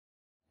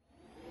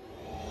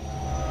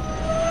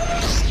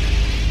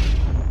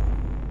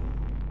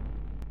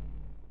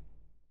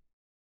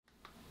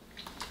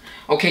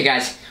Okay,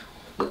 guys.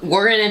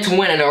 We're in it to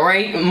win it,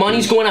 alright?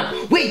 Money's going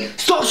up. Wait,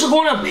 stocks are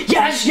going up.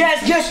 Yes,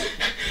 yes, yes.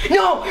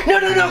 No, no,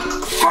 no, no.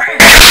 Frick.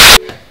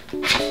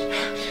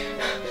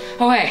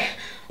 Oh, hey.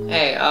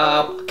 Hey,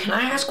 can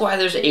I ask why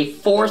there's a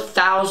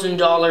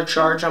 $4,000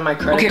 charge on my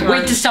credit card? Okay,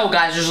 wait to sell,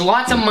 guys. There's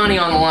lots of money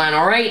on the line,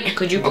 alright?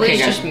 Could you please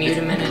just mute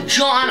a minute?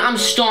 John, I'm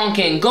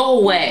stonking. Go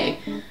away.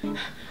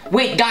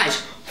 Wait,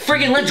 guys.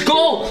 Friggin', let's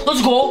go.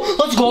 Let's go.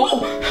 Let's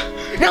go.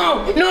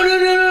 No, no, no,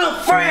 no, no,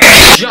 frick.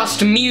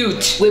 Just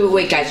mute.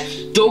 Wait, guys.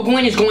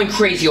 Dogecoin is going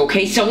crazy,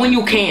 okay? Sell when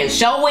you can.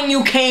 Sell when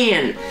you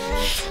can.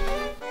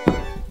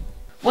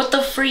 What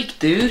the freak,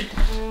 dude?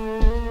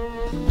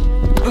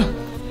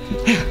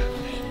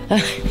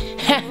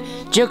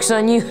 Joke's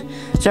on you.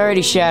 It's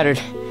already shattered.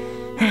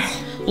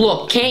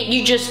 Look, can't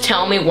you just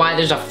tell me why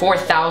there's a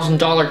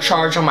 $4,000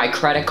 charge on my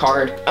credit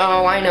card?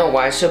 Oh, I know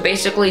why. So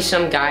basically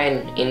some guy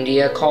in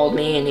India called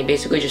me and he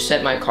basically just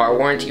said my car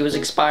warranty was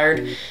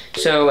expired.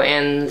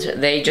 And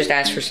they just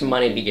asked for some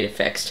money to get it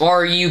fixed.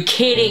 Are you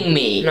kidding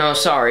me? No,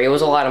 sorry, it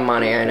was a lot of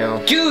money, I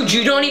know. Dude,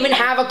 you don't even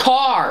have a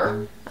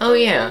car! Oh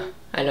yeah.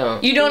 I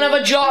don't. You don't have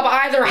a job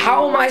either.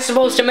 How am I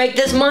supposed to make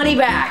this money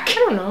back? I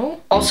don't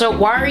know. Also,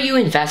 why are you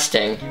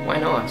investing? Why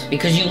not?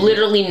 Because you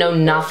literally know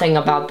nothing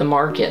about the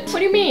market. What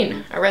do you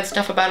mean? I read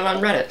stuff about it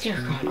on Reddit. Dear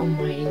God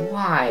almighty,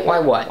 why? Why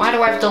what? Why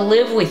do I have to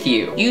live with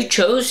you? You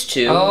chose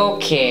to.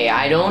 Okay,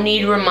 I don't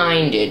need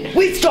reminded.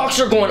 Wait, stocks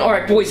are going. All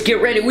right, boys, get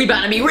ready. We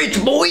about to be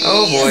rich, boys.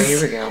 Oh boy, here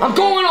we go. I'm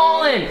going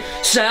all in.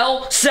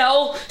 Sell,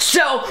 sell,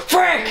 sell.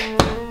 Frick!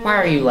 Why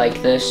are you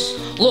like this?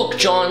 Look,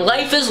 John,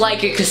 life is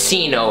like a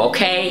casino,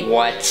 okay?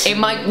 What? It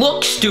might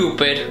look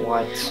stupid.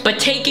 What? But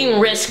taking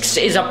risks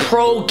is a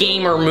pro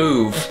gamer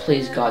move.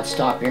 Please, God,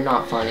 stop. You're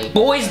not funny.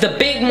 Boys, the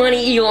big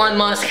money Elon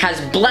Musk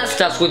has blessed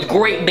us with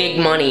great big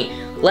money.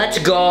 Let's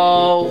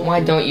go.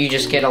 Why don't you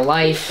just get a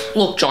life?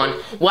 Look, John,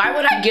 why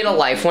would I get a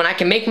life when I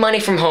can make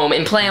money from home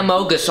and play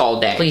Among Us all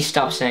day? Please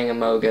stop saying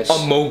Among Us.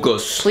 Among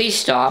Us. Please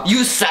stop. You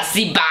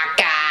sussy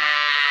baka.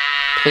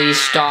 Please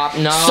stop.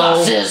 No.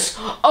 Sauces.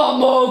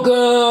 Among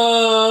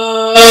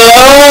Us.